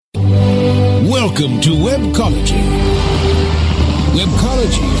Welcome to Webcology.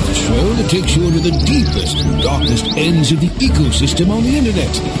 Webcology is the show that takes you into the deepest and darkest ends of the ecosystem on the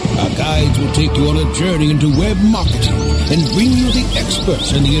internet. Our guides will take you on a journey into web marketing and bring you the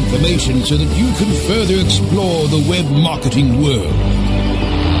experts and the information so that you can further explore the web marketing world.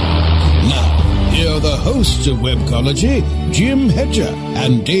 Now, here are the hosts of Webcology, Jim Hedger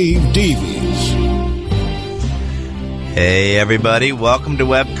and Dave Davies. Hey everybody, welcome to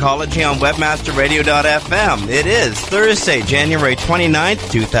Webcology on WebmasterRadio.fm. It is Thursday, January 29th,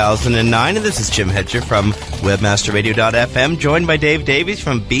 2009, and this is Jim Hedger from WebmasterRadio.fm, joined by Dave Davies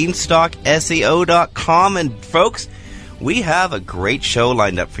from BeanstalkSEO.com. And folks, we have a great show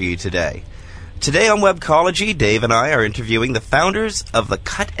lined up for you today. Today on Webcology, Dave and I are interviewing the founders of the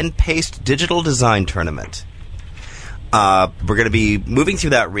Cut and Paste Digital Design Tournament. We're going to be moving through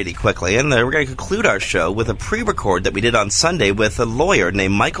that really quickly, and we're going to conclude our show with a pre-record that we did on Sunday with a lawyer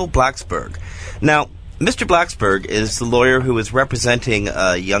named Michael Blacksburg. Now, Mr. Blacksburg is the lawyer who is representing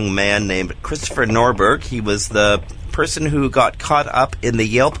a young man named Christopher Norberg. He was the person who got caught up in the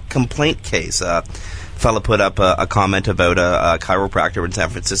Yelp complaint case. A fella put up a comment about a chiropractor in San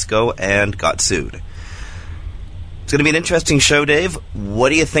Francisco and got sued. It's going to be an interesting show, Dave. What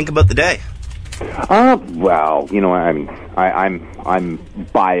do you think about the day? Well, you know, I'm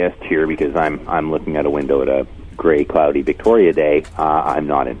biased here because I'm looking at a window at a gray, cloudy Victoria day. I'm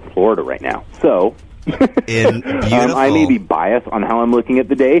not in Florida right now, so I may be biased on how I'm looking at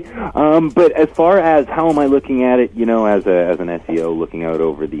the day. But as far as how am I looking at it, you know, as an SEO looking out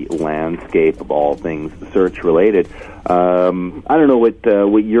over the landscape of all things search related, I don't know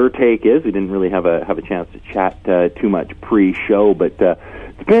what your take is. We didn't really have a chance to chat too much pre-show, but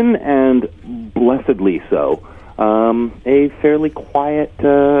it's been, and blessedly so, a fairly quiet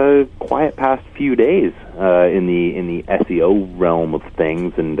past few days in the SEO realm of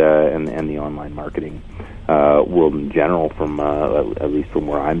things and the online marketing world in general. From at least from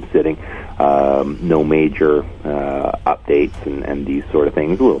where I'm sitting, no major updates and these sort of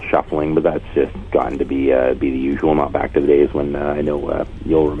things. A little shuffling, but that's just gotten to be the usual. Not back to the days when I know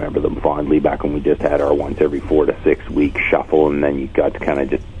you'll remember them fondly. Back when we just had our once every 4 to 6 week shuffle, and then you got to kind of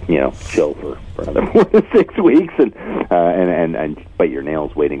just chill for another 4 to 6 weeks and bite your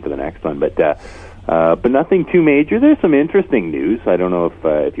nails waiting for the next one. But nothing too major. There's some interesting news. I don't know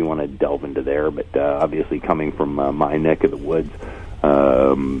if you want to delve into there, but obviously coming from my neck of the woods,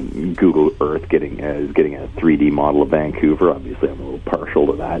 Google Earth is getting a 3D model of Vancouver. Obviously, I'm a little partial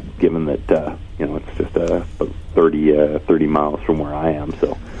to that, given that it's just about 30 miles from where I am.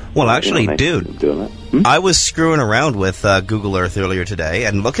 So. Well, actually, dude, I was screwing around with Google Earth earlier today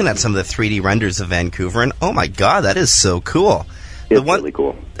and looking at some of the 3D renders of Vancouver, and oh my God, that is so cool. It's really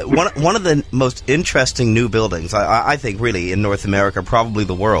cool. One of the most interesting new buildings, I think, really, in North America, probably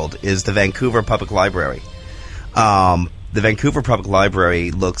the world, is the Vancouver Public Library. The Vancouver Public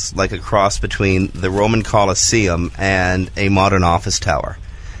Library looks like a cross between the Roman Colosseum and a modern office tower.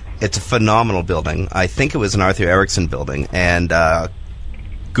 It's a phenomenal building. I think it was an Arthur Erickson building, and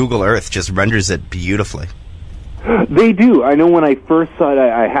Google Earth just renders it beautifully. They do. I know when I first saw it,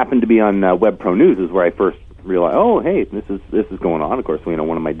 I happened to be on Web Pro News, is where I first realized, oh, hey, this is going on. Of course, one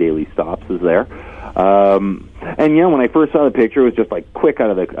of my daily stops is there. And yeah, when I first saw the picture, it was just like quick out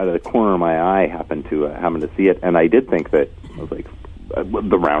of the corner of my eye, happened to see it, and I did think that I was like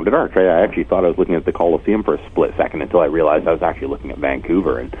the rounded arch. Right? I actually thought I was looking at the Colosseum for a split second until I realized I was actually looking at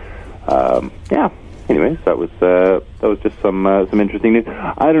Vancouver, and yeah. Anyways, that was just some interesting news.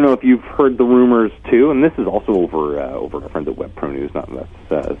 I don't know if you've heard the rumors too, and this is also over our friends at Web Pro News. That's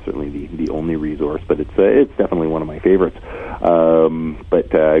certainly the only resource, but it's definitely one of my favorites. But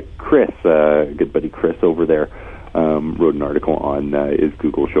Chris, good buddy Chris over there, wrote an article on is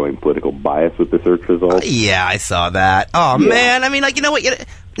Google showing political bias with the search results? Yeah, I saw that. Oh yeah. Man, I mean, like, you know what?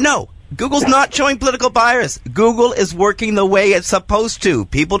 No. Google's not showing political bias. Google is working the way it's supposed to.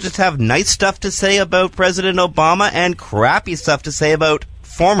 People just have nice stuff to say about President Obama and crappy stuff to say about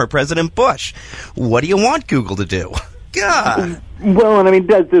former President Bush. What do you want Google to do? God. Well, and I mean,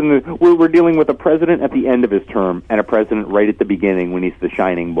 we're dealing with a president at the end of his term and a president right at the beginning when he's the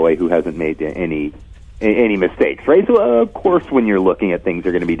shining boy who hasn't made any mistakes, right? So, of course, when you're looking at things,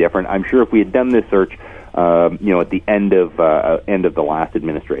 are going to be different. I'm sure if we had done this search, at the end of the last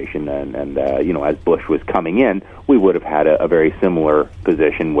administration, and as Bush was coming in, we would have had a very similar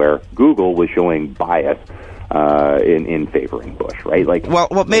position where Google was showing bias in favoring Bush, right? Like,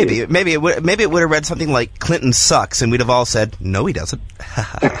 well, maybe it would have read something like Clinton sucks, and we'd have all said, no, he doesn't.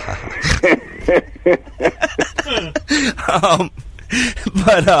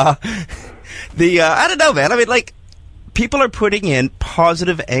 But I don't know, man. I mean, like, people are putting in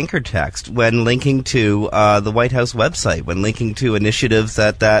positive anchor text when linking to the White House website, when linking to initiatives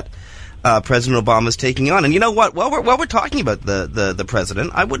that President Obama is taking on. And you know what? While we're talking about the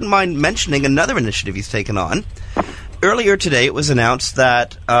president, I wouldn't mind mentioning another initiative he's taken on. Earlier today, it was announced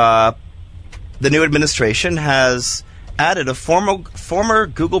that the new administration has added a former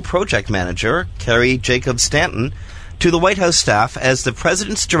Google project manager, Carrie Jacobs Stanton, to the White House staff as the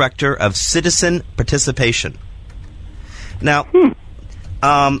president's director of citizen participation. Now,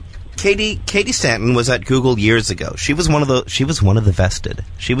 Katie Stanton was at Google years ago. She was one of the vested.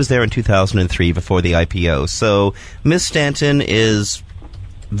 She was there in 2003 before the IPO. So Ms. Stanton is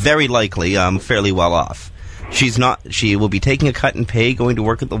very likely fairly well off. She will be taking a cut in pay going to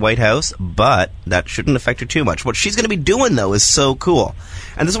work at the White House, but that shouldn't affect her too much. What she's going to be doing, though, is so cool.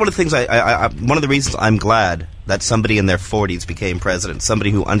 And this is one of the things one of the reasons I'm glad that somebody in their 40s became president,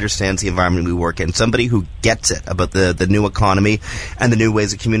 somebody who understands the environment we work in, somebody who gets it about the new economy and the new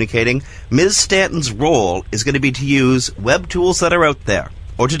ways of communicating. Ms. Stanton's role is going to be to use web tools that are out there,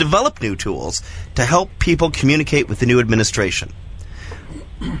 or to develop new tools to help people communicate with the new administration.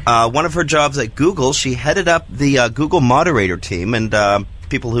 One of her jobs at Google, she headed up the Google Moderator team, and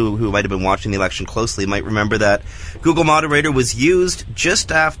people who might have been watching the election closely might remember that Google Moderator was used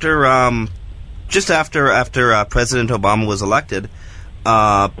just after President Obama was elected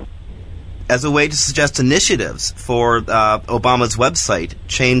as a way to suggest initiatives for Obama's website,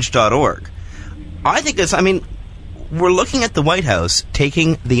 change.org. We're looking at the White House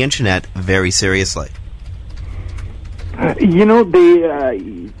taking the internet very seriously. You know,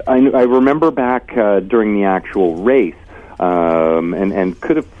 I remember back during the actual race, and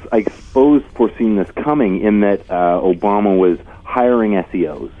could have, I suppose, foreseen this coming in that Obama was hiring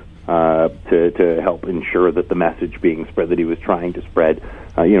SEOs to help ensure that the message being spread that he was trying to spread,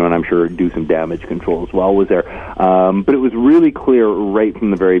 and I'm sure do some damage control as well was there. But it was really clear right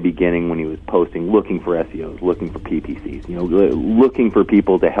from the very beginning when he was posting, looking for SEOs, looking for PPCs, looking for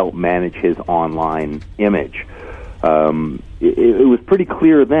people to help manage his online image. It was pretty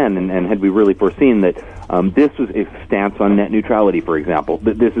clear then, and had we really foreseen that this was a stance on net neutrality, for example,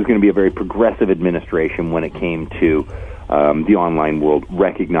 that this is going to be a very progressive administration when it came to the online world,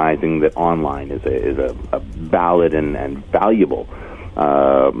 recognizing that online is a valid and valuable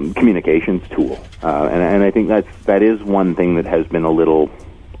communications tool. And I think that is one thing that has been a little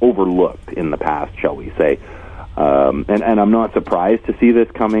overlooked in the past, shall we say. And I'm not surprised to see this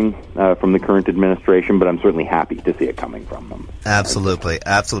coming from the current administration, but I'm certainly happy to see it coming from them. Absolutely.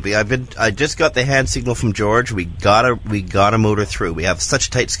 I just got the hand signal from George. We gotta motor through. We have such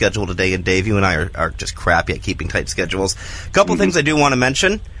a tight schedule today, and Dave, you and I are just crappy at keeping tight schedules. A couple of things I do want to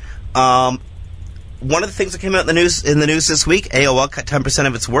mention. One of the things that came out in the news this week, AOL cut 10%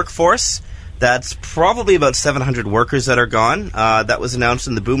 of its workforce. That's probably about 700 workers that are gone. That was announced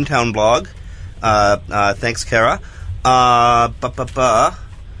in the Boomtown blog. Thanks, Kara.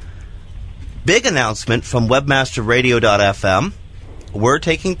 Big announcement from webmasterradio.fm. We're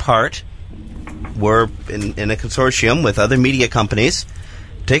taking part. We're in a consortium with other media companies,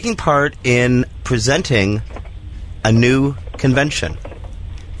 taking part in presenting a new convention.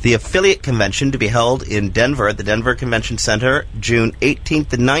 The affiliate convention to be held in Denver at the Denver Convention Center, June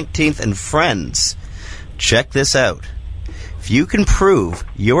 18th and 19th. And friends, check this out. If you can prove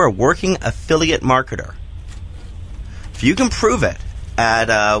you're a working affiliate marketer, if you can prove it at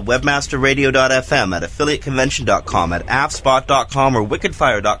webmasterradio.fm, at affiliateconvention.com, at appspot.com, or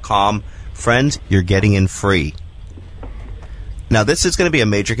wickedfire.com, friends, you're getting in free. Now, this is going to be a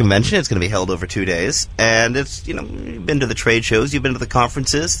major convention. It's going to be held over 2 days. And it's, you've been to the trade shows, you've been to the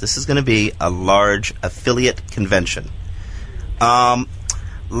conferences. This is going to be a large affiliate convention.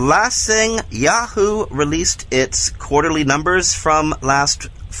 Last thing, Yahoo released its quarterly numbers from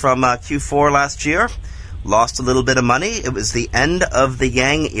Q4 last year. Lost a little bit of money. It was the end of the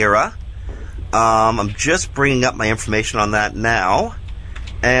Yang era. I'm just bringing up my information on that now.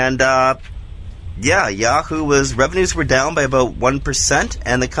 And, Yahoo revenues were down by about 1%,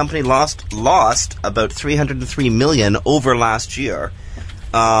 and the company lost about $303 million over last year.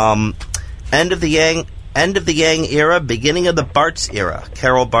 End of the Yang era, beginning of the Bartz era.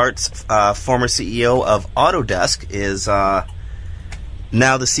 Carol Bartz, former CEO of Autodesk, is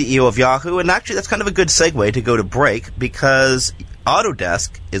now the CEO of Yahoo. And actually, that's kind of a good segue to go to break, because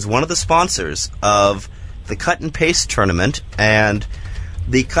Autodesk is one of the sponsors of the Cut and Paste tournament. And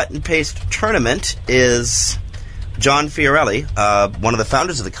the Cut and Paste tournament is John Fiorelli, one of the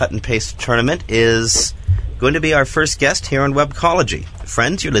founders of the Cut and Paste tournament, is going to be our first guest here on Webcology.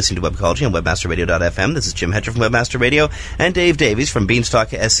 Friends, you're listening to Webcology on webmasterradio.fm. This is Jim Hedger from Webmaster Radio and Dave Davies from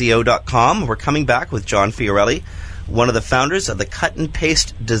BeanstalkSEO.com. We're coming back with John Fiorelli one of the founders of the Cut and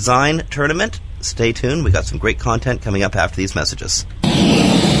Paste Design Tournament. Stay tuned. We got some great content coming up after these messages.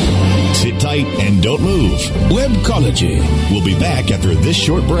 Sit tight and don't move. Webcology. We'll be back after this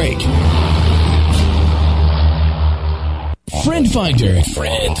short break. Friend Finder.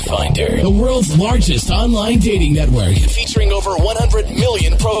 The world's largest online dating network. Featuring over 100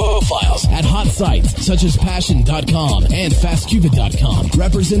 million profiles. At hot sites such as Passion.com and FastCupid.com.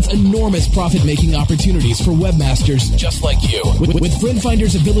 Represents enormous profit-making opportunities for webmasters just like you. With Friend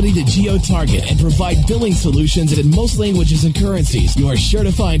Finder's ability to geo-target and provide billing solutions in most languages and currencies, you are sure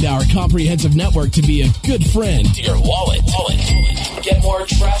to find our comprehensive network to be a good friend To your wallet. Get more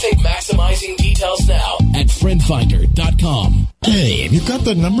traffic maximizing details now at FriendFinder.com. Hey, have you got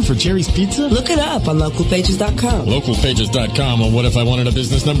the number for Jerry's Pizza? Look it up on localpages.com. Localpages.com. Well, what if I wanted a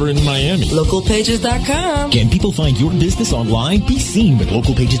business number in Miami? Localpages.com. Can people find your business online? Be seen with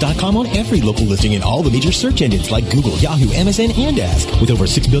localpages.com on every local listing in all the major search engines like Google, Yahoo, MSN, and Ask. With over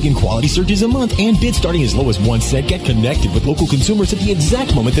 6 billion quality searches a month and bids starting as low as 1 cent, get connected with local consumers at the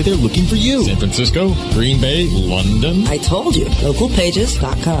exact moment that they're looking for you. San Francisco, Green Bay, London. I told you.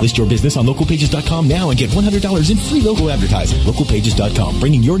 Localpages.com. List your business on localpages.com now and get $100 in free local advertising. Localpages.com,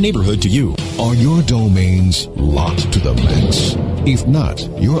 bringing your neighborhood to you. Are your domains locked to the max? If not,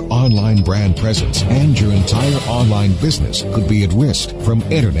 your online brand presence and your entire online business could be at risk from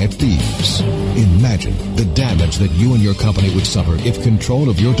internet thieves. Imagine the damage that you and your company would suffer if control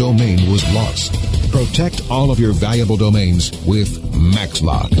of your domain was lost. Protect all of your valuable domains with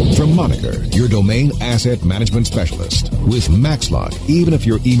MaxLock. From Moniker, your domain asset management specialist. With MaxLock, even if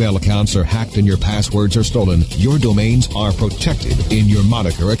your email accounts are hacked and your passwords are stolen, your domains are protected in your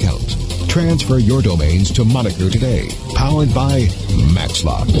Moniker account. Transfer your domains to Moniker today. Powered by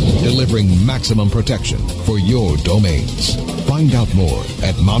MaxLock, delivering maximum protection for your domains. Find out more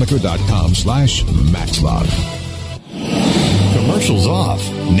at moniker.com/MaxLock. Commercials off.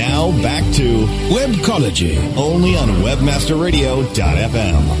 Now back to Webcology. only on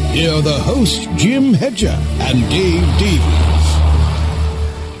WebmasterRadio.fm. Here are the hosts, Jim Hedger and Dave Davies.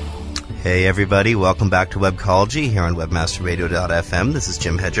 Hey everybody, welcome back to Webcology here on WebmasterRadio.fm. This is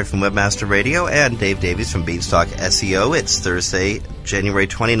Jim Hedger from Webmaster Radio and Dave Davies from Beanstalk SEO. It's Thursday, January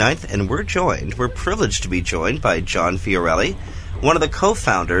 29th, and we're privileged to be joined by John Fiorelli, one of the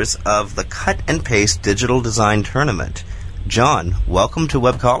co-founders of the Cut and Paste Digital Design Tournament. John, welcome to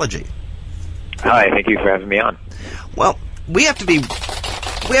Webcology. Hi, thank you for having me on. Well, we have to be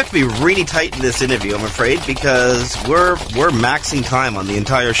really tight in this interview, I'm afraid, because we're maxing time on the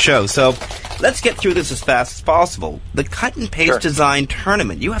entire show. So let's get through this as fast as possible. The Cut and Paste Design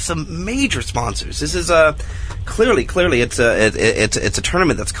Tournament. You have some major sponsors. This is clearly it's a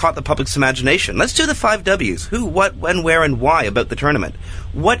tournament that's caught the public's imagination. Let's do the 5 W's: who, what, when, where, and why about the tournament.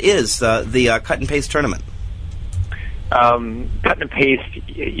 What is the Cut and Paste Tournament? Cut and paste,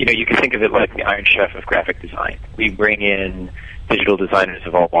 you can think of it like the Iron Chef of graphic design. We bring in digital designers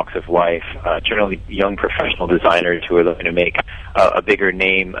of all walks of life, generally young professional designers who are looking to make a bigger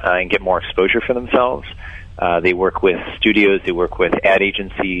name and get more exposure for themselves. They work with studios, they work with ad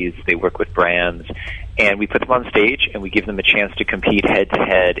agencies, they work with brands, and we put them on stage and we give them a chance to compete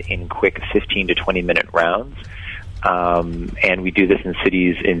head-to-head in quick 15 to 20-minute rounds. And we do this in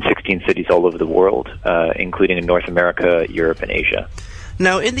 16 cities all over the world, including in North America, Europe, and Asia.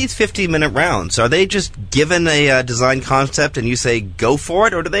 Now, in these 15-minute rounds, are they just given a design concept and you say go for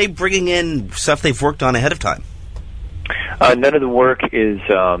it, or are they bringing in stuff they've worked on ahead of time? None of the work is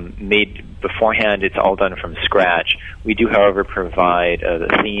made beforehand. It's all done from scratch. We do, however, provide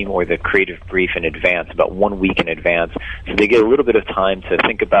the theme or the creative brief in advance, about 1 week in advance, so they get a little bit of time to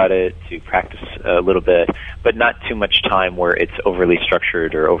think about it, to practice a little bit, but not too much time where it's overly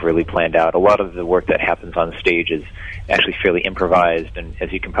structured or overly planned out. A lot of the work that happens on stage is actually fairly improvised, and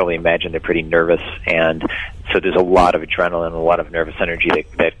as you can probably imagine, they're pretty nervous, and so there's a lot of adrenaline, a lot of nervous energy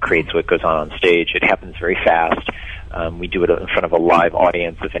that creates what goes on stage. It happens very fast. We do it in front of a live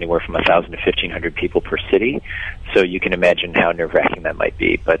audience of anywhere from 1,000 to 1,500 people per city, so you can imagine how nerve-wracking that might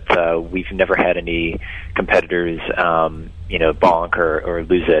be. But we've never had any competitors, bonk or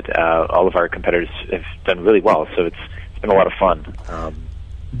lose it. All of our competitors have done really well, so it's been a lot of fun.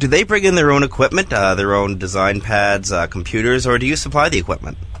 Do they bring in their own equipment, their own design pads, computers, or do you supply the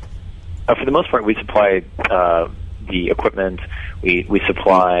equipment? For the most part, we supply the equipment. We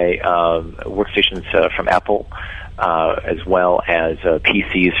supply workstations from Apple, as well as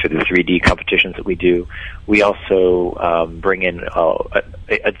PCs for the 3D competitions that we do. We also bring in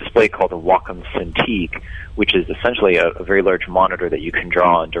a display called a Wacom Cintiq, which is essentially a very large monitor that you can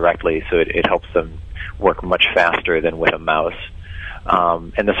draw on directly, so it helps them work much faster than with a mouse.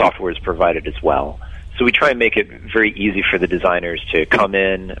 And the software is provided as well. So we try and make it very easy for the designers to come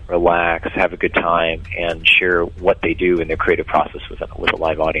in, relax, have a good time, and share what they do in their creative process with a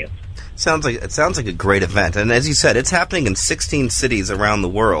live audience. It sounds like a great event, and as you said, it's happening in 16 cities around the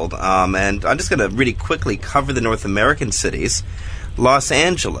world. And I'm just going to really quickly cover the North American cities: Los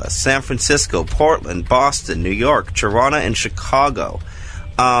Angeles, San Francisco, Portland, Boston, New York, Toronto, and Chicago.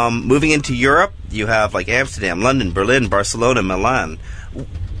 Moving into Europe, you have like Amsterdam, London, Berlin, Barcelona, Milan.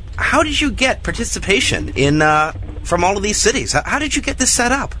 How did you get participation in from all of these cities? How did you get this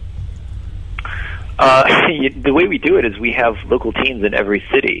set up? The way we do it is we have local teams in every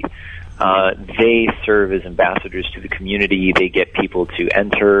city. They serve as ambassadors to the community. They get people to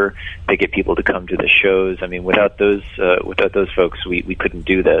enter. They get people to come to the shows. I mean, without those folks, we couldn't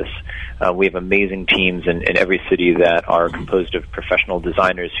do this. We have amazing teams in every city that are composed of professional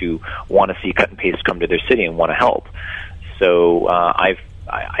designers who want to see Cut and Paste come to their city and want to help. So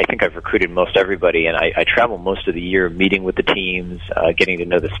I think I've recruited most everybody, and I travel most of the year meeting with the teams, getting to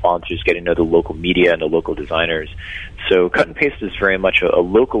know the sponsors, getting to know the local media and the local designers. So Cut and Paste is very much a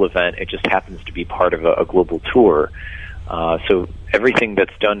local event. It just happens to be part of a global tour. So everything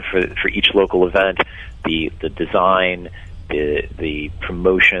that's done for each local event, the design, the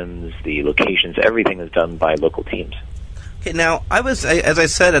promotions, the locations, everything is done by local teams. Okay, now, as I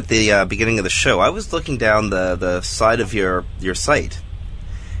said at the beginning of the show, I was looking down the side of your site.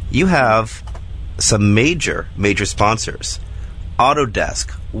 You have some major sponsors: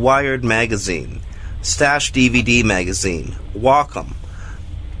 Autodesk, Wired Magazine, Stash DVD Magazine, Wacom,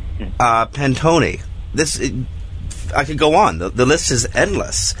 Pantone. I could go on. The list is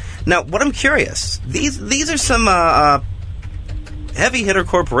endless. Now, what I'm curious, these are some heavy hitter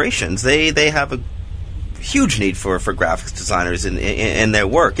corporations. They have a huge need for graphics designers in their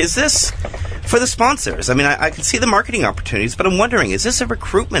work. Is this for the sponsors? I mean, I can see the marketing opportunities, but I'm wondering, is this a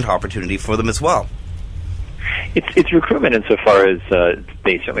recruitment opportunity for them as well? It's recruitment insofar as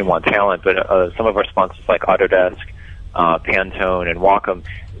they certainly want talent, but some of our sponsors like Autodesk, Pantone, and Wacom,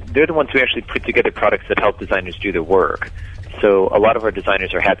 they're the ones who actually put together products that help designers do their work. So a lot of our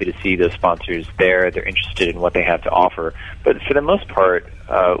designers are happy to see those sponsors there. They're interested in what they have to offer. But for the most part,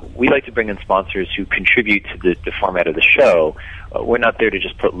 we like to bring in sponsors who contribute to the format of the show. We're not there to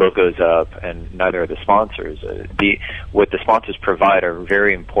just put logos up, and neither are the sponsors. What the sponsors provide are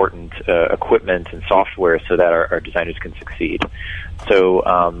very important equipment and software so that our designers can succeed.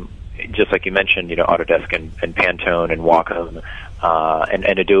 So just like you mentioned, Autodesk and Pantone and Wacom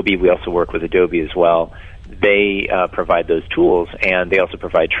and Adobe, we also work with Adobe as well. They provide those tools, and they also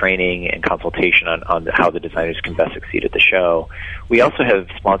provide training and consultation on how the designers can best succeed at the show. We also have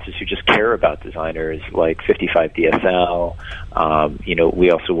sponsors who just care about designers, like 55DSL.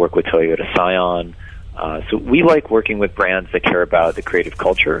 We also work with Toyota Scion. So we like working with brands that care about the creative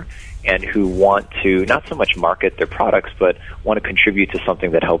culture and who want to not so much market their products, but want to contribute to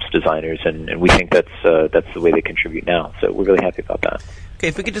something that helps designers, and we think that's the way they contribute now. So we're really happy about that. Okay,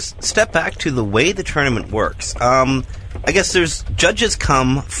 if we could just step back to the way the tournament works. I guess there's judges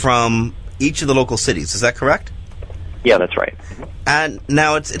come from each of the local cities. Is that correct? Yeah, that's right. Mm-hmm. And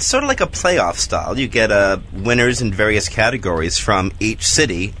now it's sort of like a playoff style. You get winners in various categories from each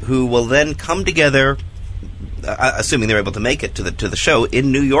city who will then come together, assuming they're able to make it to the show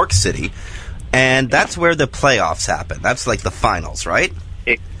in New York City, and that's where the playoffs happen. That's like the finals, right?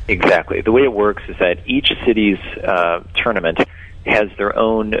 Exactly. The way it works is that each city's tournament has their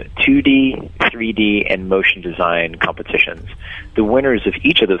own 2D, 3D, and motion design competitions. The winners of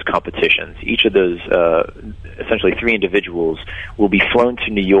each of those competitions, each of those essentially 3 individuals, will be flown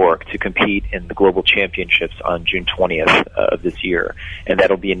to New York to compete in the Global Championships on June 20th of this year, and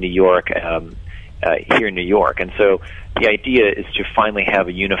that'll be in New York, here in New York. And so the idea is to finally have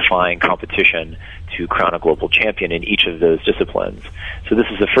a unifying competition to crown a global champion in each of those disciplines. So this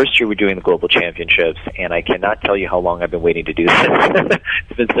is the first year we're doing the Global Championships, and I cannot tell you how long I've been waiting to do this.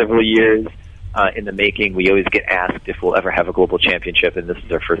 It's been several years in the making. We always get asked if we'll ever have a Global Championship, and this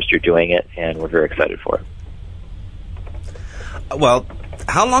is our first year doing it, and we're very excited for it. Well,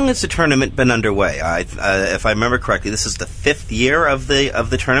 how long has the tournament been underway? If I remember correctly, this is the 5th year of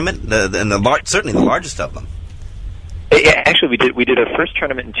the tournament, and certainly the largest of them. Yeah, actually, we did our first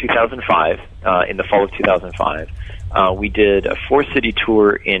tournament in 2005, in the fall of 2005. We did a 4-city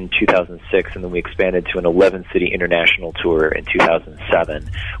tour in 2006, and then we expanded to an 11-city international tour in 2007.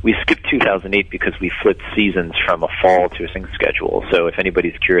 We skipped 2008 because we flipped seasons from a fall to a spring schedule. So if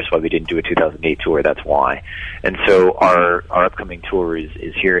anybody's curious why we didn't do a 2008 tour, that's why. And so our upcoming tour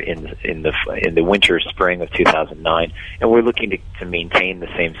is here in the winter, spring of 2009, and we're looking to maintain the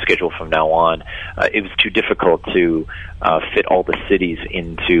same schedule from now on. It was too difficult to fit all the cities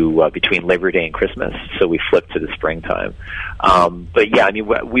into between Labor Day and Christmas, so we flipped to the springtime. But yeah, I mean,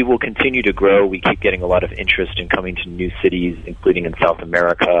 we will continue to grow. We keep getting a lot of interest in coming to new cities, including in South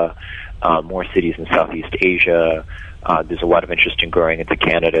America, more cities in Southeast Asia. There's a lot of interest in growing into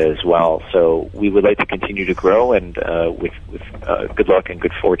Canada as well. So we would like to continue to grow, and with good luck and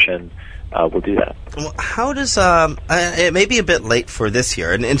good fortune, we'll do that. Well, how does it may be a bit late for this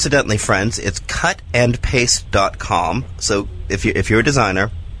year, and incidentally, friends, it's cutandpaste.com. So if you're a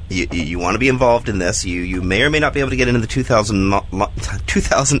designer, you want to be involved in this, you may or may not be able to get into the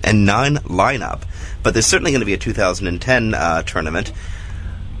 2009 lineup, but there's certainly going to be a 2010 tournament.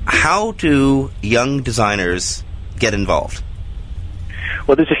 How do young designers get involved?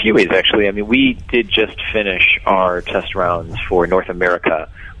 Well, there's a few ways, actually. I mean, we did just finish our test rounds for North America,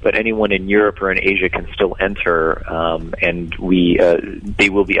 but anyone in Europe or in Asia can still enter, and they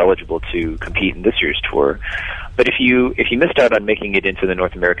will be eligible to compete in this year's tour. But if you missed out on making it into the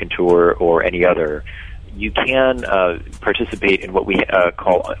North American tour or any other, you can participate in what we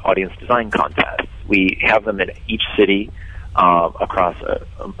call audience design contests. We have them in each city across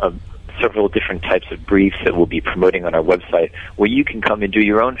several different types of briefs that we'll be promoting on our website, where you can come and do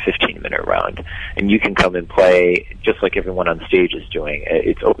your own 15-minute round, and you can come and play just like everyone on stage is doing.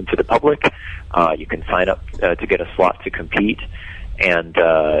 It's open to the public. You can sign up to get a slot to compete, and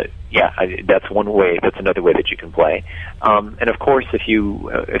that's one way. That's another way that you can play. And of course, if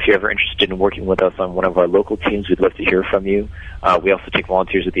you're ever interested in working with us on one of our local teams, we'd love to hear from you. We also take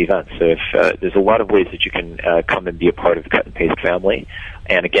volunteers at the event, so if there's a lot of ways that you can come and be a part of the Cut and Paste family.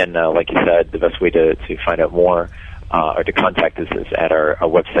 And again, like you said, the best way to find out more or to contact us is at our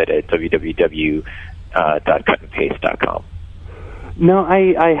website at www.cutandpaste.com. Now,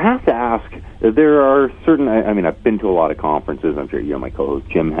 I have to ask, there are certain, I mean, I've been to a lot of conferences. I'm sure my co-host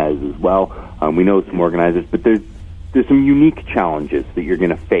Jim has as well. We know some organizers, but there's some unique challenges that you're going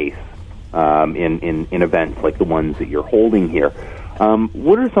to face in events like the ones that you're holding here.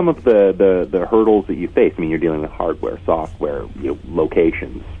 What are some of the hurdles that you face? I mean, you're dealing with hardware, software,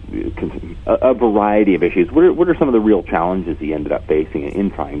 locations, a variety of issues. What are some of the real challenges you ended up facing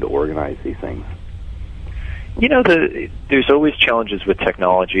in trying to organize these things? There's always challenges with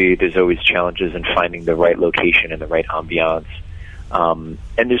technology. There's always challenges in finding the right location and the right ambiance. And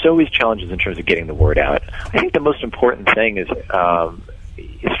there's always challenges in terms of getting the word out. I think the most important thing is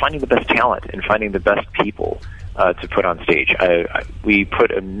finding the best talent and finding the best people to put on stage. We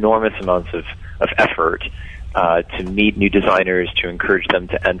put enormous amounts of effort to meet new designers, to encourage them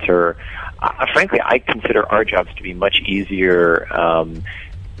to enter. Frankly, I consider our jobs to be much easier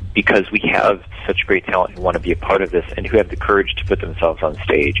because we have such great talent who want to be a part of this and who have the courage to put themselves on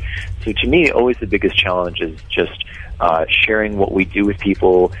stage. So to me, always the biggest challenge is just sharing what we do with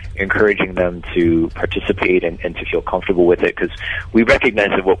people, encouraging them to participate and to feel comfortable with it, because we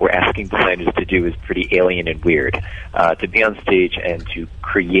recognize that what we're asking designers to do is pretty alien and weird. To be on stage and to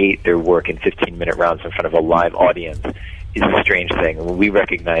create their work in 15-minute rounds in front of a live audience is a strange thing. We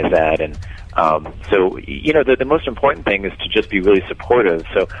recognize that, and so the most important thing is to just be really supportive.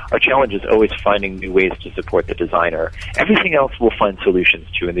 So our challenge is always finding new ways to support the designer. Everything else we'll find solutions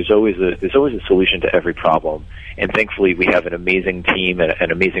to, and there's always a solution to every problem. And thankfully, we have an amazing team and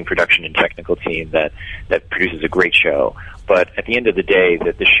an amazing production and technical team that produces a great show. But at the end of the day,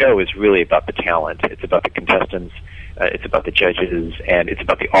 the show is really about the talent. It's about the contestants. It's about the judges, and it's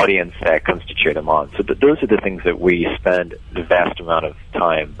about the audience that comes to cheer them on. So those are the things that we spend the vast amount of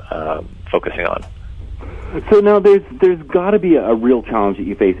time focusing on. So now there's got to be a real challenge that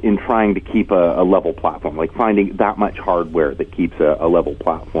you face in trying to keep a level platform, like finding that much hardware that keeps a level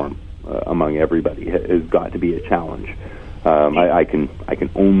platform among everybody has got to be a challenge. I can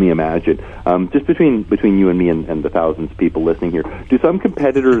only imagine. Just between you and me and the thousands of people listening here, do some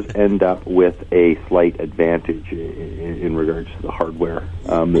competitors end up with a slight advantage in regards to the hardware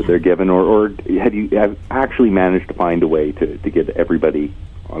that they're given, or have you actually managed to find a way to get everybody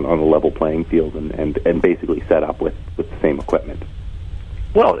on a level playing field and basically set up with the same equipment?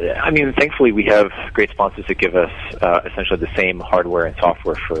 Well, I mean, thankfully we have great sponsors that give us essentially the same hardware and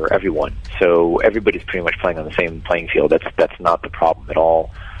software for everyone. So everybody's pretty much playing on the same playing field. That's not the problem at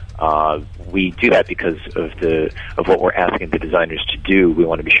all. We do that because of what we're asking the designers to do. We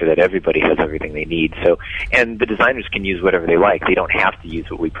want to be sure that everybody has everything they need. So, and the designers can use whatever they like. They don't have to use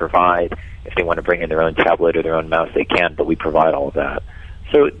what we provide. If they want to bring in their own tablet or their own mouse, they can, but we provide all of that.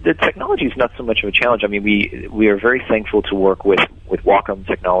 So the technology is not so much of a challenge. I mean, we are very thankful to work with Wacom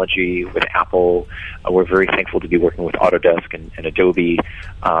Technology, with Apple. We're very thankful to be working with Autodesk and Adobe.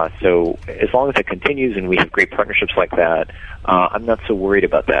 So as long as it continues and we have great partnerships like that, I'm not so worried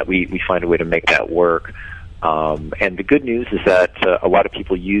about that. We find a way to make that work. And the good news is that a lot of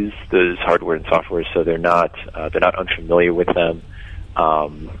people use those hardware and software, so they're not unfamiliar with them.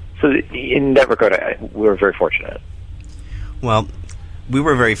 So in that regard, we're very fortunate. Well, we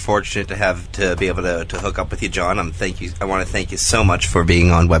were very fortunate to be able to hook up with you, John. I want to thank you so much for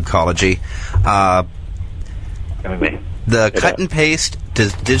being on Webcology. The Cut and Paste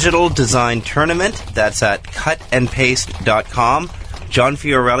Digital Design Tournament, that's at cutandpaste.com. John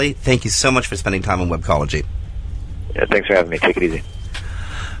Fiorelli, thank you so much for spending time on Webcology. Yeah, thanks for having me. Take it easy.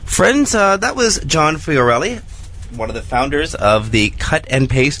 Friends, that was John Fiorelli, one of the founders of the Cut and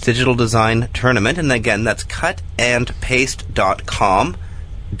Paste Digital Design Tournament. And again, that's cutandpaste.com.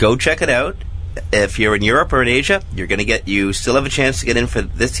 Go check it out. If you're in Europe or in Asia, you still have a chance to get in for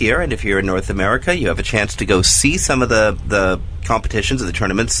this year. And if you're in North America, you have a chance to go see some of the competitions or the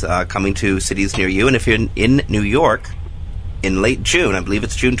tournaments coming to cities near you. And if you're in New York in late June, I believe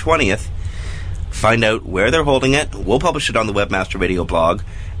it's June 20th, find out where they're holding it. We'll publish it on the Webmaster Radio blog.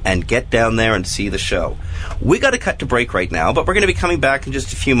 And get down there and see the show. We got to cut to break right now, but we're going to be coming back in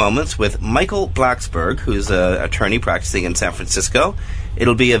just a few moments with Michael Blacksburg, who's an attorney practicing in San Francisco.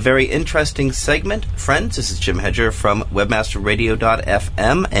 It'll be a very interesting segment. Friends, this is Jim Hedger from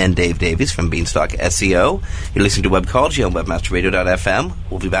WebmasterRadio.fm and Dave Davies from Beanstalk SEO. You're listening to Webcology on WebmasterRadio.fm.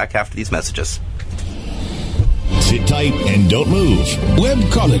 We'll be back after these messages. Sit tight and don't move.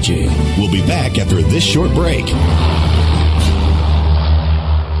 Webcology. We'll be back after this short break.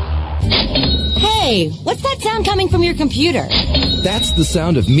 Hey, what's that sound coming from your computer? That's the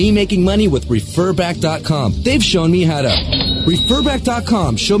sound of me making money with Referback.com. They've shown me how to...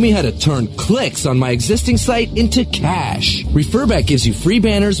 Referback.com showed me how to turn clicks on my existing site into cash. Referback gives you free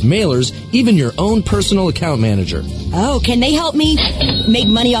banners, mailers, even your own personal account manager. Oh, can they help me make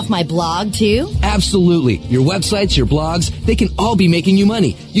money off my blog, too? Absolutely. Your websites, your blogs, they can all be making you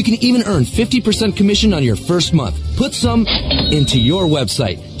money. You can even earn 50% commission on your first month. Put some into your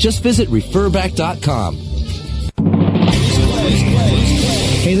website. Just visit Referback.com.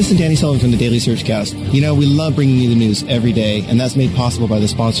 Hey, this is Danny Sullivan from the Daily Searchcast. You know, we love bringing you the news every day, and that's made possible by the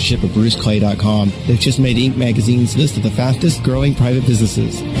sponsorship of BruceClay.com. They've just made Inc. magazine's list of the fastest growing private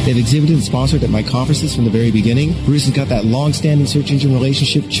businesses. They've exhibited and sponsored at my conferences from the very beginning. Bruce has got that long-standing search engine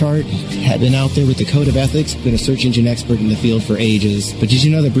relationship chart, had been out there with the code of ethics, been a search engine expert in the field for ages. But did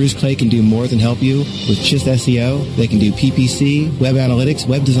you know that Bruce Clay can do more than help you with just SEO? They can do PPC, web analytics,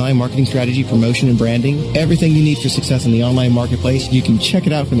 web design, marketing strategy, promotion, and branding. Everything you need for success in the online marketplace. You can check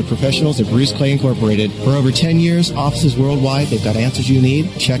it out from the professionals at Bruce Clay Incorporated. For over 10 years, offices worldwide, they've got answers you need.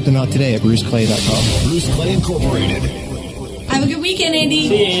 Check them out today at BruceClay.com. Bruce Clay Incorporated. Have a good weekend, Andy.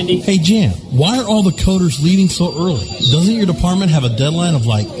 See you, Andy. Hey, Jan, why are all the coders leaving so early? Doesn't your department have a deadline of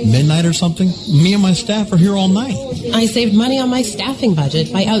like midnight or something? Me and my staff are here all night. I saved money on my staffing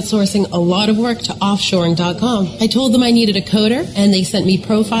budget by outsourcing a lot of work to offshoring.com. I told them I needed a coder, and they sent me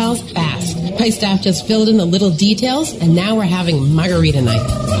profiles fast. My staff just filled in the little details, and now we're having margarita night.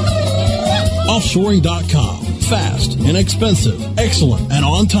 Offshoring.com. Fast, inexpensive, excellent, and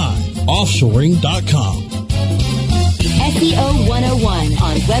on time. Offshoring.com. SEO 101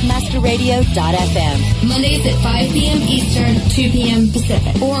 on WebmasterRadio.fm. Mondays at 5 p.m. Eastern, 2 p.m.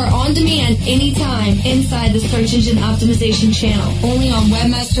 Pacific. Or on demand anytime inside the Search Engine Optimization channel. Only on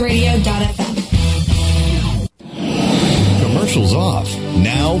WebmasterRadio.fm. Commercials off.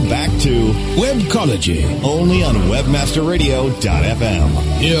 Now back to Webcology. Only on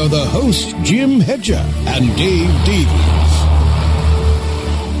WebmasterRadio.fm. Here are the hosts, Jim Hedger and Dave Davies.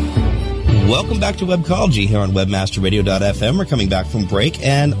 Welcome back to Webcology here on WebmasterRadio.fm. We're coming back from break,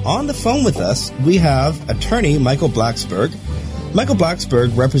 and on the phone with us, we have attorney Michael Blacksburg. Michael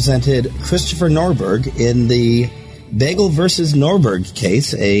Blacksburg represented Christopher Norberg in the Bagel versus Norberg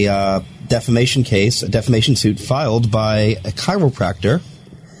case, a defamation suit filed by a chiropractor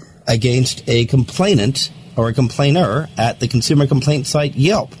against a complainant or a complainer at the consumer complaint site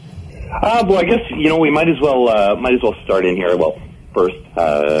Yelp. Well, I guess, we might as well start in here. Well, first,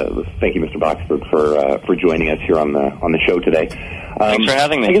 thank you, Mr. Blacksburg, for joining us here on the show today. Thanks for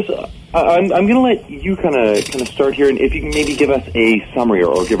having me. I guess I'm going to let you kind of start here, and if you can maybe give us a summary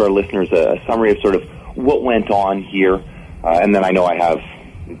or give our listeners a summary of sort of what went on here, and then I know I have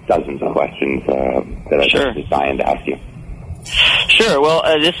dozens of questions that I've been designed to ask you. Sure. Well,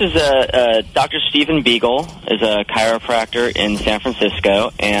 this is Dr. Stephen Beagle is a chiropractor in San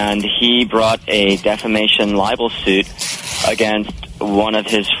Francisco, and he brought a defamation libel suit against one of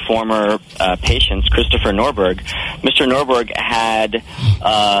his former patients, Christopher Norberg. Mr. Norberg had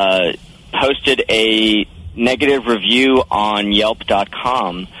posted a negative review on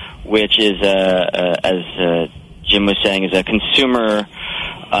Yelp.com, which is, as Jim was saying, is a consumer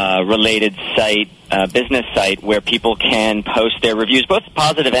related site, business site where people can post their reviews, both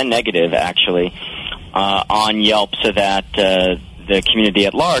positive and negative, actually, on Yelp, so that the community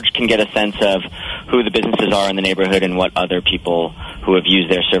at large can get a sense of who the businesses are in the neighborhood and what other people who have used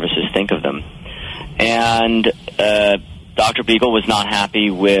their services think of them. And Dr. Beagle was not happy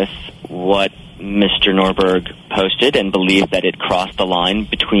with what Mr. Norberg posted and believed that it crossed the line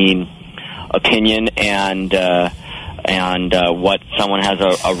between opinion and what someone has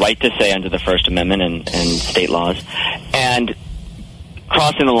a right to say under the First Amendment and state laws, and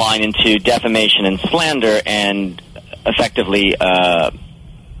crossing the line into defamation and slander and effectively harming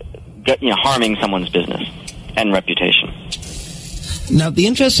someone's business and reputation. Now, the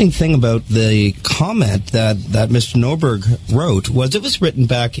interesting thing about the comment that Mr. Norberg wrote was it was written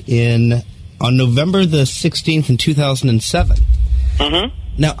back on November the 16th in 2007. Mm-hmm.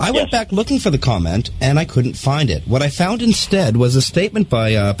 Now, I went back looking for the comment, and I couldn't find it. What I found instead was a statement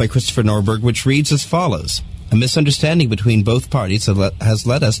by Christopher Norberg, which reads as follows: "A misunderstanding between both parties has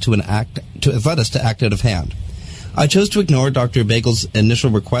led us to act out of hand. I chose to ignore Dr. Beagle's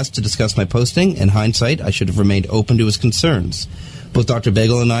initial request to discuss my posting. In hindsight, I should have remained open to his concerns. Both Dr.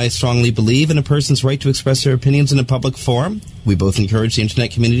 Beagle and I strongly believe in a person's right to express their opinions in a public forum. We both encourage the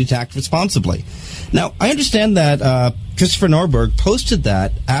Internet community to act responsibly." Now, I understand that Christopher Norberg posted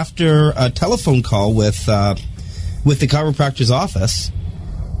that after a telephone call with the chiropractor's office,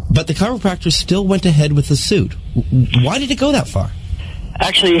 but the chiropractor still went ahead with the suit. Why did it go that far?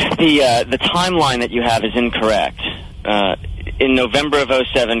 Actually, the timeline that you have is incorrect. In November of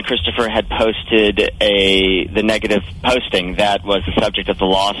 2007, Christopher had posted the negative posting that was the subject of the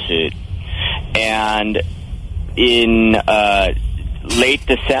lawsuit, and in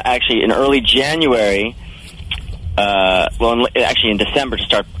in early January, in December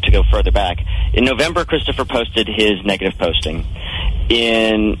to go further back. In November, Christopher posted his negative posting.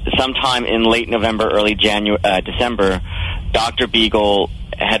 Sometime in late November, early December, Dr. Beagle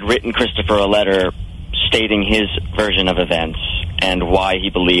had written Christopher a letter stating his version of events and why he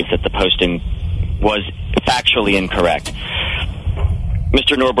believed that the posting was factually incorrect.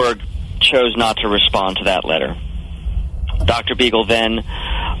 Mr. Norberg chose not to respond to that letter. Dr. Beagle then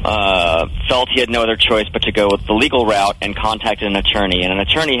felt he had no other choice but to go with the legal route and contacted an attorney. And an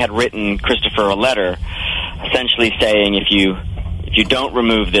attorney had written Christopher a letter essentially saying, if you don't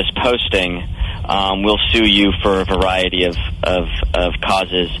remove this posting, we'll sue you for a variety of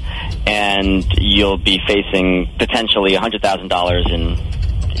causes, and you'll be facing potentially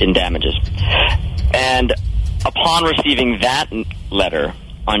 $100,000 in damages. And upon receiving that letter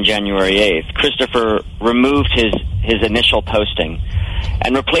on January 8th, Christopher removed his initial posting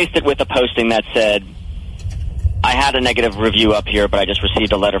and replaced it with a posting that said, "I had a negative review up here, but I just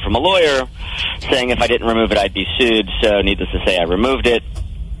received a letter from a lawyer saying if I didn't remove it, I'd be sued, so needless to say, I removed it.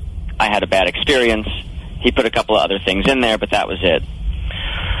 I had a bad experience." He put a couple of other things in there, but that was it.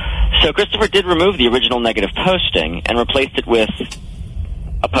 So Christopher did remove the original negative posting and replaced it with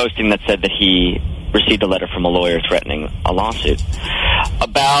a posting that said that he received a letter from a lawyer threatening a lawsuit.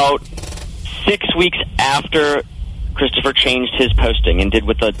 About 6 weeks after Christopher changed his posting and did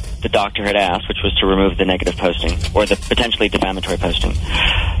what the doctor had asked, which was to remove the negative posting, or the potentially defamatory posting,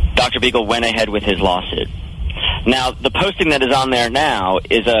 Dr. Beagle went ahead with his lawsuit. Now, the posting that is on there now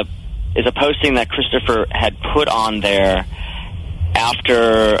is a posting that Christopher had put on there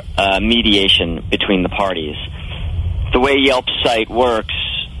after mediation between the parties. The way Yelp's site works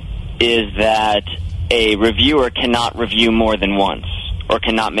is that a reviewer cannot review more than once, or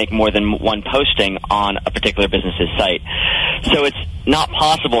cannot make more than one posting on a particular business's site. So it's not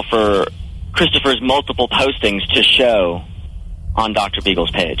possible for Christopher's multiple postings to show on Dr.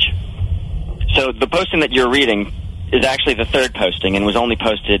 Beagle's page. So the posting that you're reading is actually the third posting and was only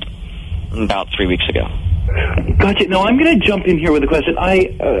posted about 3 weeks ago. Gotcha. Now, I'm going to jump in here with a question.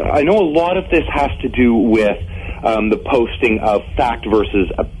 I know a lot of this has to do with the posting of fact versus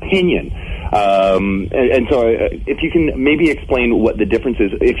opinion. And so if you can maybe explain what the difference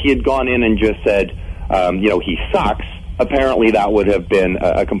is. If he had gone in and just said, he sucks, apparently that would have been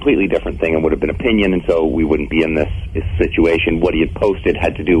a completely different thing and would have been opinion, and so we wouldn't be in this situation. What he had posted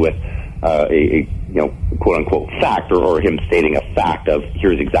had to do with quote unquote fact, or him stating a fact of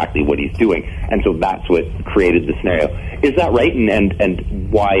here's exactly what he's doing. And so that's what created the scenario. Is that right?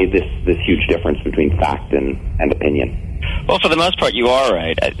 And why this huge difference between fact and opinion? Well, for the most part, you are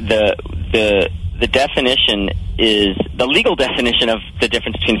right. The definition is, the legal definition of the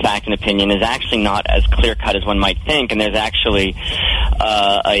difference between fact and opinion is actually not as clear-cut as one might think, and there's actually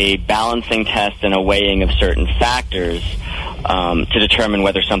a balancing test and a weighing of certain factors to determine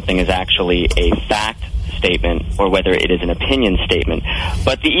whether something is actually a fact statement or whether it is an opinion statement.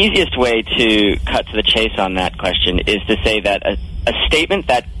 But the easiest way to cut to the chase on that question is to say that a statement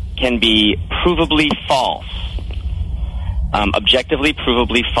that can be provably false, objectively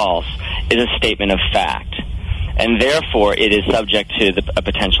provably false, is a statement of fact. And therefore, it is subject to a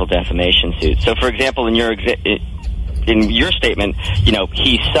potential defamation suit. So, for example, in your statement,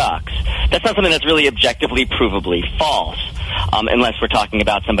 he sucks. That's not something that's really objectively provably false, unless we're talking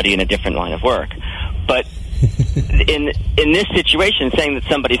about somebody in a different line of work. But in this situation, saying that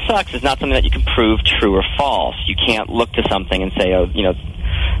somebody sucks is not something that you can prove true or false. You can't look to something and say,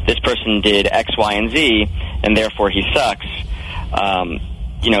 this person did X, Y, and Z, and therefore he sucks.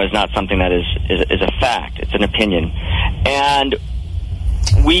 Is not something that is a fact. It's an opinion. And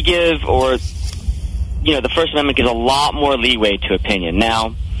we give, the First Amendment gives a lot more leeway to opinion.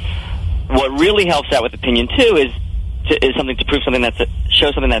 Now, what really helps out with opinion, too, is something to prove something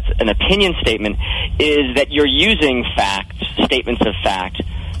show something that's an opinion statement, is that you're using statements of fact,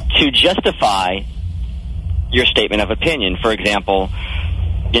 to justify your statement of opinion. For example,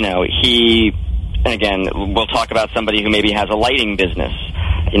 again, we'll talk about somebody who maybe has a lighting business,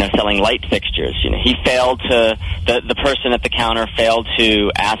 selling light fixtures. He failed to, the person at the counter failed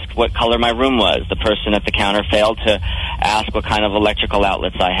to ask what color my room was. The person at the counter failed to ask what kind of electrical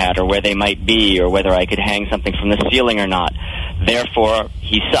outlets I had, or where they might be, or whether I could hang something from the ceiling or not. Therefore,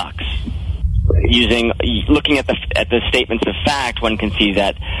 he sucks. Looking at the statements of fact, one can see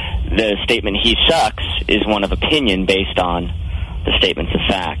that the statement "he sucks" is one of opinion based on the statements of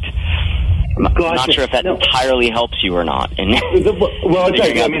fact. I'm not sure if that entirely helps you or not. Well,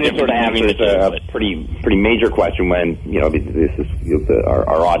 it sort of answers a pretty major question when, this is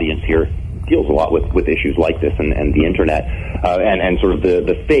our audience here deals a lot with issues like this and the internet and sort of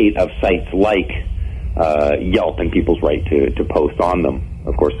the fate of sites like Yelp and people's right to post on them.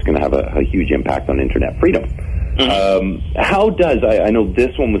 Of course, it's going to have a huge impact on internet freedom. Mm-hmm. How does, I know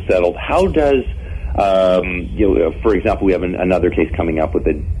this one was settled, how does, for example, we have another case coming up with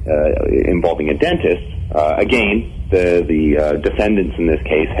involving a dentist. Again, the defendants in this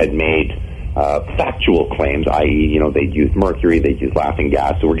case had made factual claims, i.e., they'd used mercury, they'd used laughing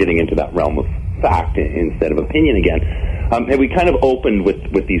gas, so we're getting into that realm of fact instead of opinion again. And we kind of opened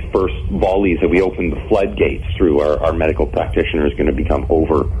with these first volleys, that we opened the floodgates through our medical practitioners going to become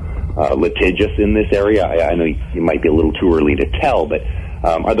over litigious in this area. I know you might be a little too early to tell, but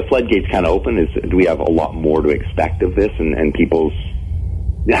are the floodgates kind of open? Do we have a lot more to expect of this, and people's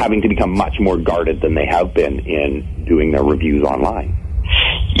having to become much more guarded than they have been in doing their reviews online?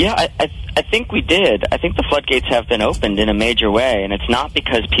 Yeah, I think we did. I think the floodgates have been opened in a major way, and it's not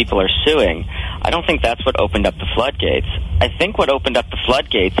because people are suing. I don't think that's what opened up the floodgates. I think what opened up the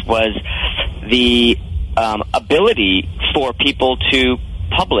floodgates was the ability for people to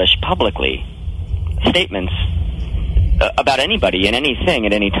publish publicly statements about anybody and anything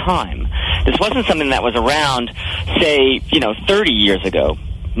at any time. This wasn't something that was around, say, 30 years ago,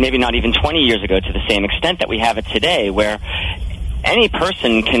 maybe not even 20 years ago to the same extent that we have it today, where any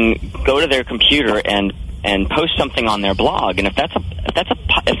person can go to their computer and post something on their blog, and if that's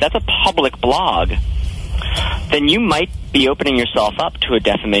a public blog, then you might be opening yourself up to a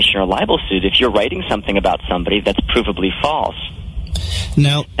defamation or libel suit if you're writing something about somebody that's provably false.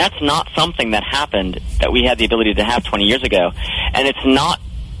 Now, that's not something that happened, that we had the ability to have 20 years ago, and it's not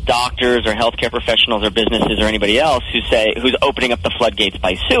doctors or healthcare professionals or businesses or anybody else who's opening up the floodgates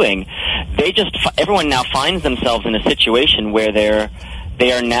by suing. Everyone now finds themselves in a situation where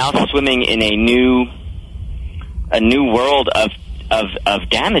they are now swimming in a new world of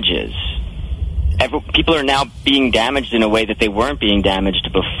damages. People are now being damaged in a way that they weren't being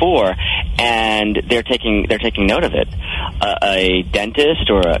damaged before, and they're taking note of it. A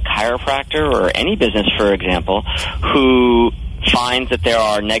dentist or a chiropractor or any business, for example, who finds that there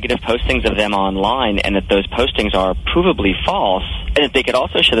are negative postings of them online and that those postings are provably false, and that they could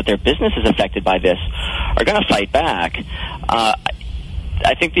also show that their business is affected by this, are going to fight back. I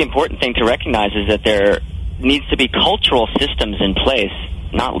think the important thing to recognize is that there needs to be cultural systems in place,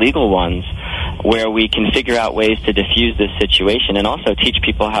 not legal ones, where we can figure out ways to diffuse this situation and also teach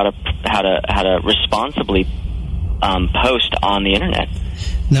people how to responsibly post on the internet.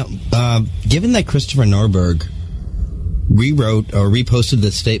 Now, given that Christopher Norberg rewrote or reposted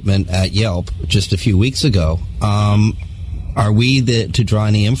this statement at Yelp just a few weeks ago, are we to draw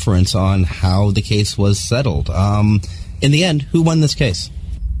any inference on how the case was settled? In the end, who won this case?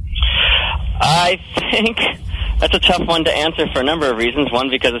 I think that's a tough one to answer for a number of reasons. One,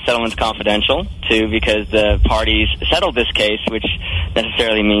 because the settlement's confidential. Two, because the parties settled this case, which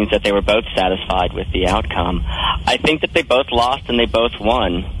necessarily means that they were both satisfied with the outcome. I think that they both lost and they both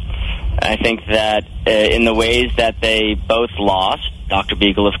won. I think that in the ways that they both lost, Dr.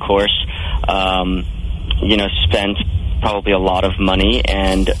 Beagle, of course, spent probably a lot of money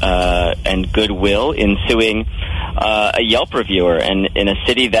and goodwill in suing a Yelp reviewer, and in a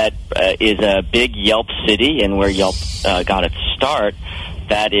city that is a big Yelp city and where Yelp got its start,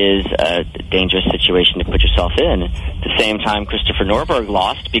 that is a dangerous situation to put yourself in. At the same time, Christopher Norberg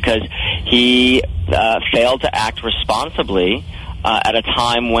lost because he failed to act responsibly at a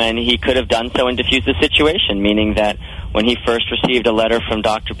time when he could have done so and diffused the situation, meaning that when he first received a letter from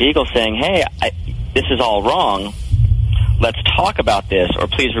Dr. Beagle saying, hey, this is all wrong, let's talk about this, or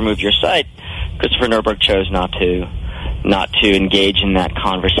please remove your site, Christopher Norberg chose not to engage in that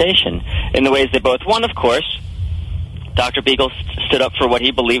conversation. In the ways they both won, of course, Dr. Beagle stood up for what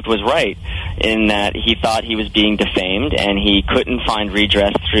he believed was right, in that he thought he was being defamed and he couldn't find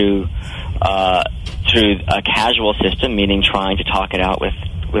redress through a casual system, meaning trying to talk it out with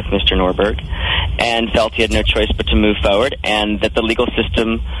Mr. Norberg, and felt he had no choice but to move forward, and that the legal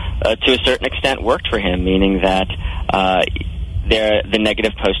system, to a certain extent, worked for him, meaning that the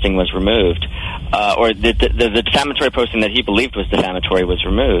negative posting was removed, or the defamatory posting that he believed was defamatory was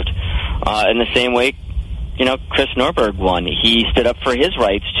removed. In the same way, Chris Norberg won. He stood up for his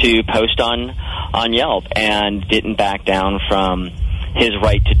rights to post on Yelp and didn't back down from his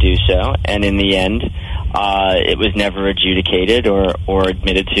right to do so, and in the end, it was never adjudicated or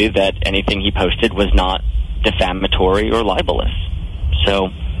admitted to that anything he posted was not defamatory or libelous. So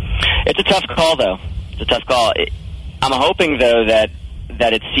it's a tough call, though. It's a tough call. I'm hoping, though, that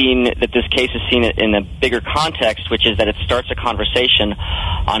it's seen, that this case is seen in a bigger context, which is that it starts a conversation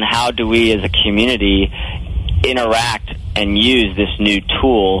on how do we as a community interact and use this new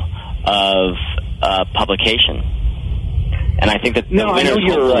tool of publication. And I think that I know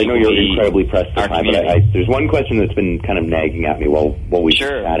you're incredibly pressed for time, but there's one question that's been kind of nagging at me while we've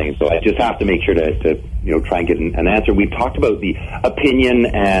been chatting, so I just have to make sure to try and get an answer. We've talked about the opinion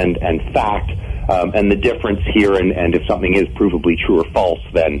and fact, and the difference here, and if something is provably true or false,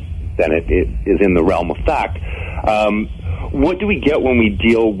 then it is in the realm of fact. What do we get when we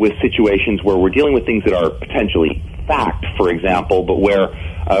deal with situations where we're dealing with things that are potentially fact, for example, but where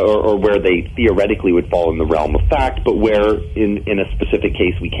or where they theoretically would fall in the realm of fact, but where in a specific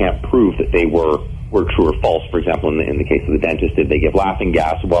case we can't prove that they were true or false? For example, in the case of the dentist, did they give laughing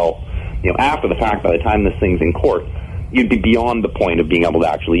gas? Well, after the fact, by the time this thing's in court, you'd be beyond the point of being able to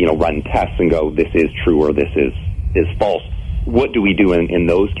actually run tests and go, this is true or this is false. What do we do in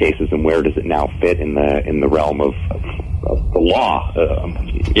those cases, and where does it now fit in the realm of the law?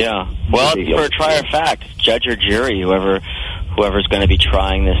 Well, it's for a trier of fact, judge or jury, whoever's going to be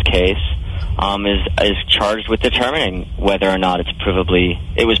trying this case, is charged with determining whether or not it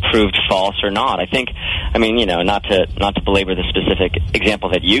was proved false or not. I think, not to belabor the specific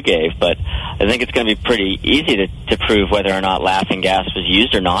example that you gave, but I think it's going to be pretty easy to prove whether or not laughing gas was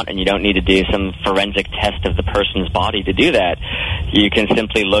used or not, and you don't need to do some forensic test of the person's body to do that. You can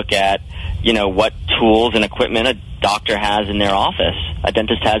simply look at, what tools and equipment a doctor has in their office, a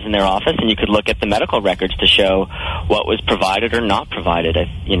dentist has in their office, and you could look at the medical records to show what was provided or not provided.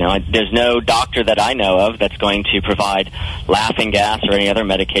 There's no doctor that I know of that's going to provide laughing gas or any other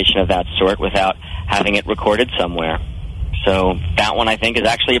medication of that sort without having it recorded somewhere. So that one, I think, is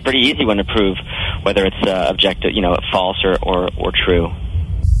actually a pretty easy one to prove whether it's objective, false or true.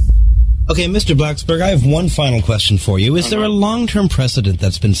 Okay, Mr. Blacksburg, I have one final question for you. Is there a long-term precedent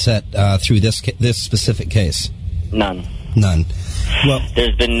that's been set through this specific case? None. Well,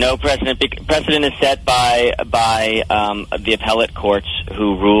 there's been no precedent. Precedent is set by the appellate courts,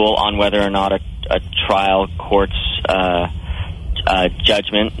 who rule on whether or not a trial court's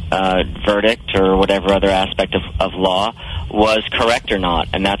judgment, verdict, or whatever other aspect of law was correct or not,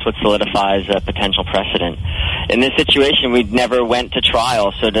 and that's what solidifies a potential precedent. In this situation, we never went to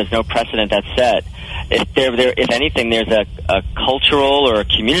trial, so there's no precedent that's set. If anything, there's a cultural or a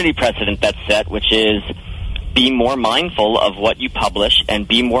community precedent that's set, which is be more mindful of what you publish and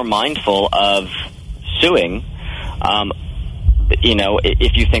be more mindful of suing,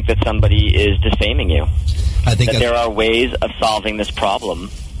 if you think that somebody is defaming you. I think that there are ways of solving this problem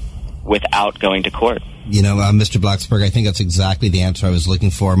without going to court. Mr. Blacksburg, I think that's exactly the answer I was looking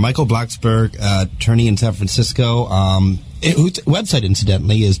for. Michael Blacksburg, attorney in San Francisco. Whose website,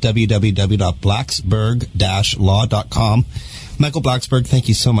 incidentally, is www.blacksburg-law.com. Michael Blacksburg, thank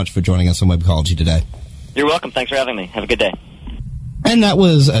you so much for joining us on Webcology today. You're welcome. Thanks for having me. Have a good day. And that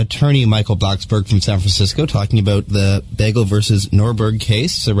was attorney Michael Blacksburg from San Francisco talking about the Bagel versus Norberg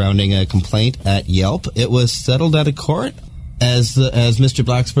case surrounding a complaint at Yelp. It was settled at a court. As Mr.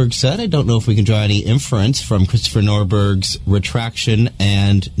 Blacksburg said, I don't know if we can draw any inference from Christopher Norberg's retraction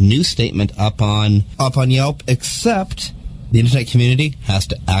and new statement up on Yelp, except the internet community has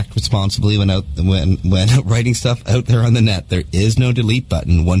to act responsibly when writing stuff out there on the net. There is no delete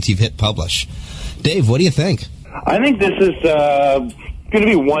button once you've hit publish. Dave, what do you think? I think this is going to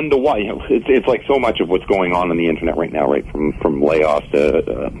be one to watch. It's like so much of what's going on the internet right now, right? From layoffs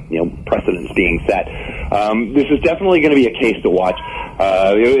to precedents being set. This is definitely going to be a case to watch.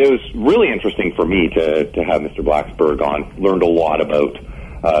 It was really interesting for me to have Mr. Blacksburg on. Learned a lot about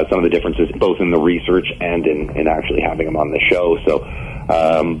some of the differences, both in the research and in actually having him on the show. So,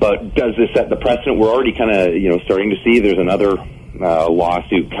 but does this set the precedent? We're already kind of starting to see there's another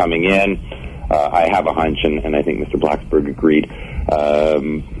lawsuit coming in. I have a hunch, and I think Mr. Blacksburg agreed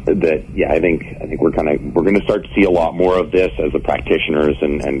that I think we're going to start to see a lot more of this as the practitioners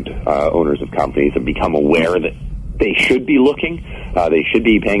and owners of companies have become aware that they should be looking, they should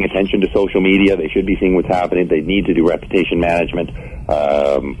be paying attention to social media, they should be seeing what's happening, they need to do reputation management.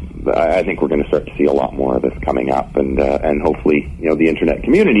 I think we're going to start to see a lot more of this coming up, and hopefully the internet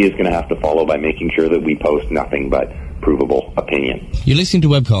community is going to have to follow by making sure that we post nothing but provable opinion. You're listening to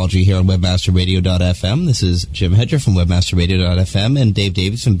Webcology here on WebmasterRadio.fm. This is Jim Hedger from WebmasterRadio.fm and Dave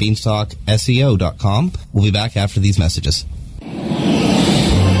Davies from BeanstalkSEO.com. We'll be back after these messages.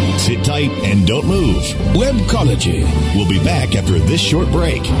 Sit tight and don't move. Webcology. We'll be back after this short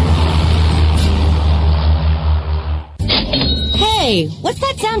break. Hey, what's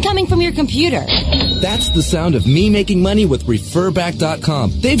that sound coming from your computer? That's the sound of me making money with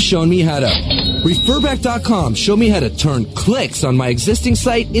Referback.com. They've shown me how to... Referback.com showed me how to turn clicks on my existing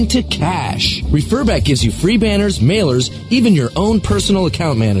site into cash. Referback gives you free banners, mailers, even your own personal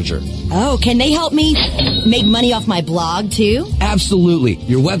account manager. Oh, can they help me make money off my blog, too? Absolutely.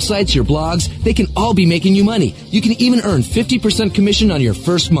 Your websites, your blogs, they can all be making you money. You can even earn 50% commission on your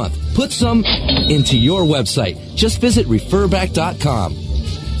first month. Put some into your website. Just visit Referback.com.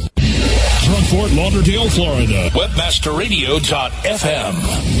 From Fort Lauderdale, Florida,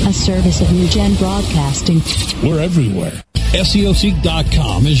 WebmasterRadio.fm. A service of New Gen Broadcasting. We're everywhere.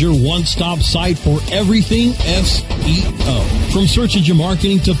 SEOseek.com is your one-stop site for everything SEO. From search engine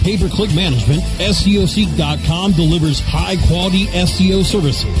marketing to pay-per-click management, SEOseek.com delivers high-quality SEO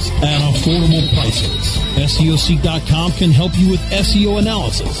services at affordable prices. SEOseek.com can help you with SEO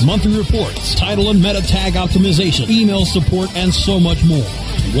analysis, monthly reports, title and meta tag optimization, email support, and so much more.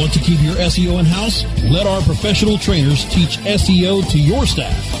 Want to keep your SEO in-house? Let our professional trainers teach SEO to your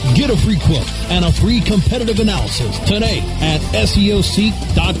staff. Get a free quote and a free competitive analysis today at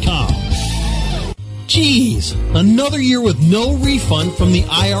SEOseek.com. Geez, another year with no refund from the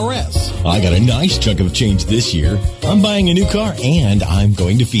IRS. I got a nice chunk of change this year. I'm buying a new car and I'm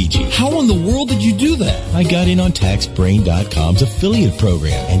going to Fiji. How in the world did you do that? I got in on TaxBrain.com's affiliate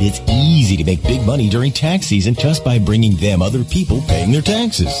program, and it's easy to make big money during tax season just by bringing them other people paying their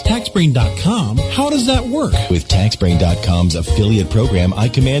taxes. TaxBrain.com? How does that work? With TaxBrain.com's affiliate program, I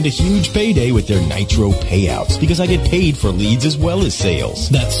command a huge payday with their Nitro payouts because I get paid for leads as well as sales.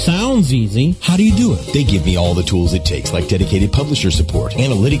 That sounds easy. How do you do it? They give me all the tools it takes, like dedicated publisher support,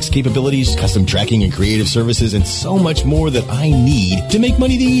 analytics capabilities, custom tracking and creative services, and so much more that I need to make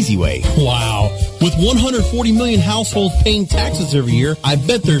money the easy way. Wow. With 140 million households paying taxes every year, I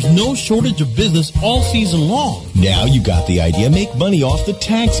bet there's no shortage of business all season long. Now you got the idea. Make money off the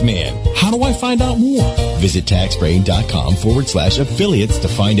tax man. How do I find out more? Visit TaxBrain.com/affiliates to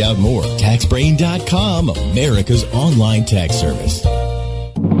find out more. TaxBrain.com, America's online tax service.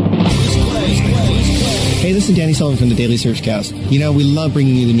 Hey, this is Danny Sullivan from the Daily Searchcast. We love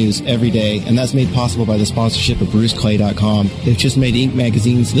bringing you the news every day, and that's made possible by the sponsorship of BruceClay.com. They've just made Inc.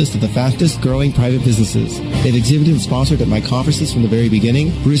 magazine's list of the fastest growing private businesses. They've exhibited and sponsored at my conferences from the very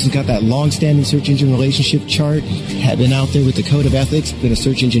beginning. Bruce has got that long-standing search engine relationship chart, had been out there with the code of ethics, been a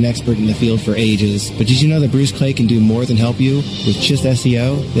search engine expert in the field for ages. But did you know that Bruce Clay can do more than help you with just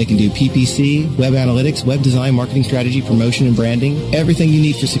SEO? They can do PPC, web analytics, web design, marketing strategy, promotion, and branding. Everything you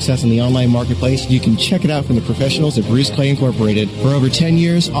need for success in the online marketplace. You can check it out from the professionals at Bruce Clay Incorporated. For over 10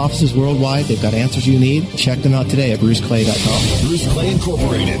 years, offices worldwide, they've got answers you need. Check them out today at BruceClay.com. Bruce Clay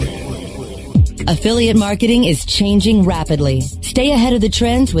Incorporated. Affiliate marketing is changing rapidly. Stay ahead of the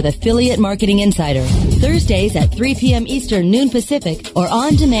trends with Affiliate Marketing Insider. Thursdays at 3 p.m. Eastern, noon Pacific, or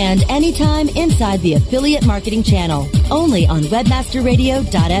on demand anytime inside the Affiliate Marketing channel. Only on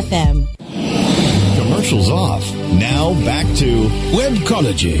webmasterradio.fm. Commercials off. Now back to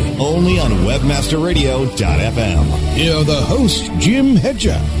Webcology. Only on webmasterradio.fm. Here are the hosts, Jim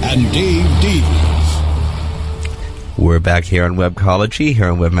Hedger and Dave Davies. We're back here on Webcology, here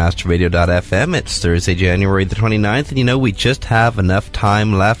on webmasterradio.fm. It's Thursday, January the 29th, and you know, we just have enough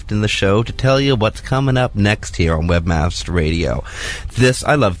time left in the show to tell you what's coming up next here on Webmaster Radio.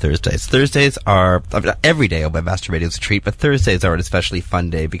 I love Thursdays. Thursdays are, every day on Webmaster Radio is a treat, but Thursdays are an especially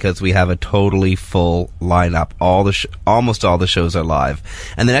fun day because we have a totally full lineup. Almost all the shows are live.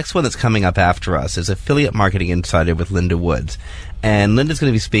 And the next one that's coming up after us is Affiliate Marketing Insider with Linda Woods. And Linda's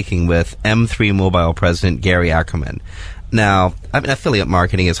going to be speaking with M3 Mobile President Gary Ackerman. Now, affiliate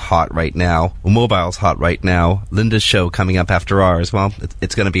marketing is hot right now. Mobile's hot right now. Linda's show coming up after ours, well,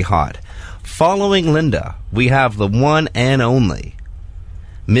 it's going to be hot. Following Linda, we have the one and only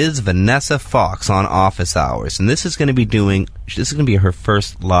Ms. Vanessa Fox on Office Hours. And this is going to be her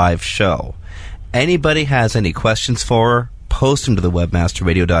first live show. Anybody has any questions for her, post them to the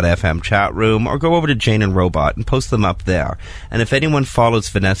webmasterradio.fm chat room, or go over to Jane and Robot and post them up there. And if anyone follows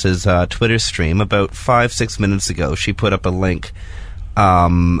Vanessa's Twitter stream, about 5-6 minutes ago, she put up a link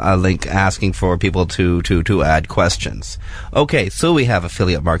asking for people to add questions. Okay, so we have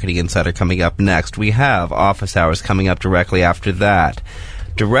Affiliate Marketing Insider coming up next. We have Office Hours coming up directly after that.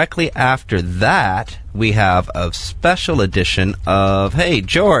 Directly after that, we have a special edition of, hey,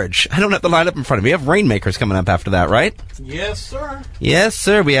 George, I don't have the lineup in front of me. We have Rainmakers coming up after that, right? Yes, sir. Yes,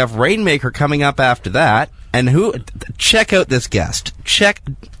 sir. We have Rainmaker coming up after that. And check out this guest. Check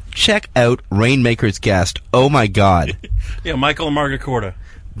out Rainmaker's guest. Oh, my God. Yeah, Michael and Margaret Corda.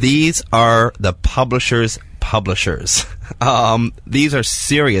 These are the publishers. These are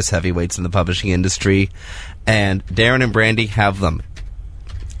serious heavyweights in the publishing industry. And Darren and Brandy have them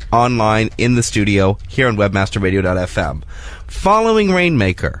online in the studio here on webmasterradio.fm. Following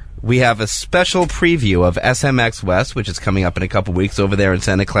Rainmaker, we have a special preview of SMX West, which is coming up in a couple weeks over there in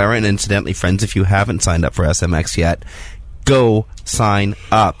Santa Clara. And incidentally, friends, if you haven't signed up for SMX yet, go sign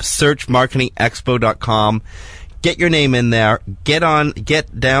up. Search marketingexpo.com. Get your name in there. Get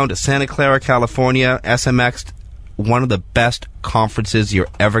down to Santa Clara, California. SMX, one of the best conferences you're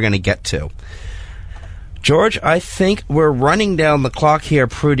ever going to get to. George, I think we're running down the clock here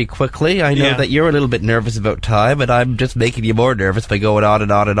pretty quickly. I know that you're a little bit nervous about time, but I'm just making you more nervous by going on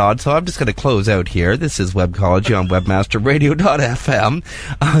and on and on. So I'm just going to close out here. This is Webcology on webmasterradio.fm.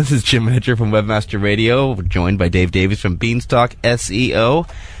 This is Jim Hedger from Webmaster Radio, joined by Dave Davies from Beanstalk SEO.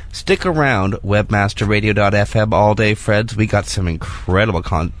 Stick around, webmasterradio.fm all day, friends. We got some incredible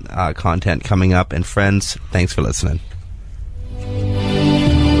content coming up. And friends, thanks for listening.